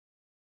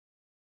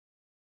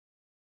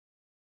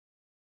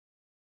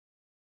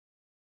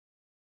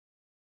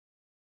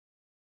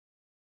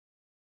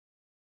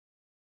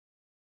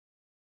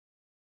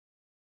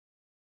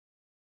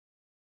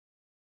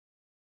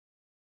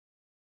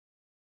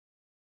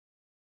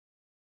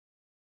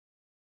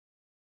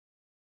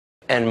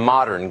and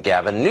modern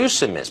Gavin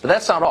Newsom is. But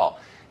that's not all.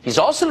 He's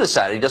also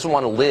decided he doesn't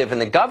want to live in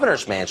the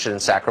governor's mansion in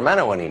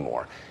Sacramento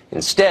anymore.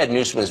 Instead,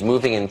 Newsom is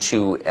moving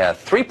into a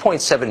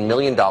 $3.7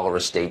 million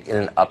estate in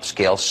an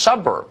upscale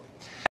suburb.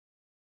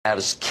 Now,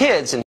 his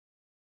kids and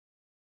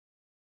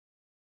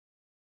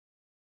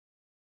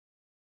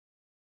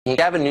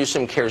Gavin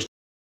Newsom cares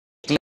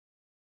deeply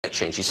about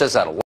change. He says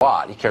that a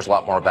lot. He cares a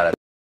lot more about it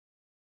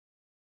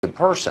than a good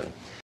person.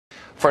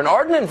 For an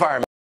ardent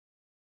environment,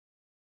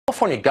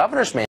 California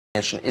governor's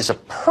mansion is a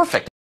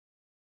perfect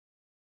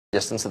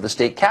distance of the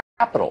state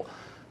capital.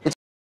 It's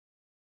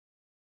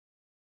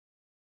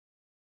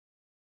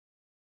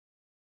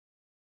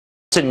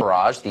in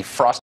Entourage, the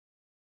frosted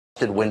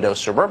window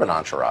suburban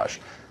entourage.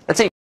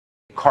 That's a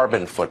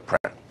carbon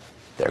footprint.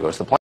 There goes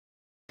the plane.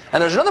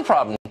 And there's another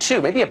problem,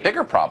 too, maybe a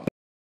bigger problem.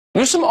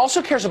 Newsom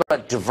also cares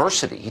about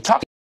diversity. He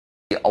talks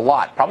a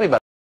lot, probably about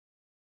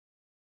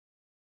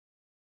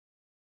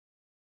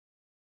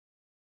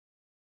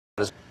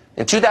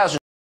in 2002,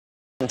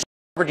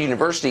 Harvard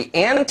University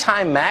and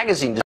Time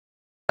magazine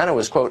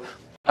was, quote,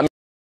 a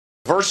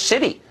diverse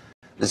city.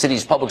 The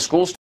city's public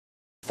schools,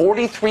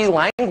 43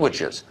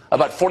 languages,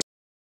 about 40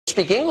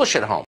 speak English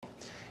at home.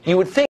 You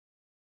would think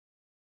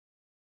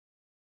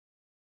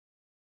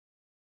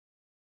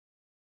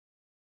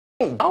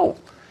no.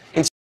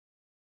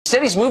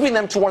 Instead, he's moving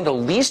them to one of the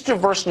least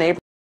diverse neighborhoods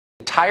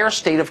in the entire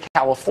state of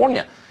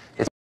California.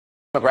 Its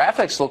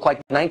demographics look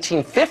like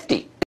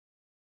 1950.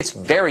 It's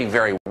very,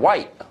 very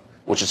white,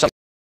 which is something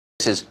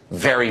is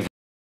very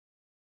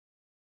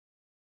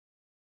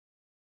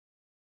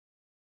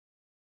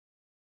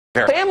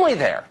family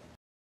there.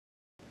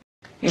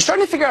 You're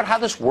starting to figure out how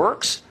this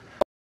works.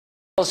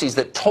 Policies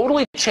that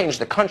totally change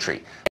the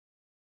country.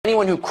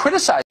 Anyone who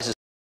criticizes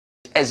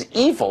as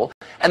evil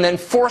and then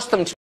force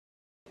them to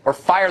or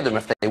fire them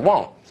if they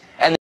won't.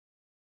 And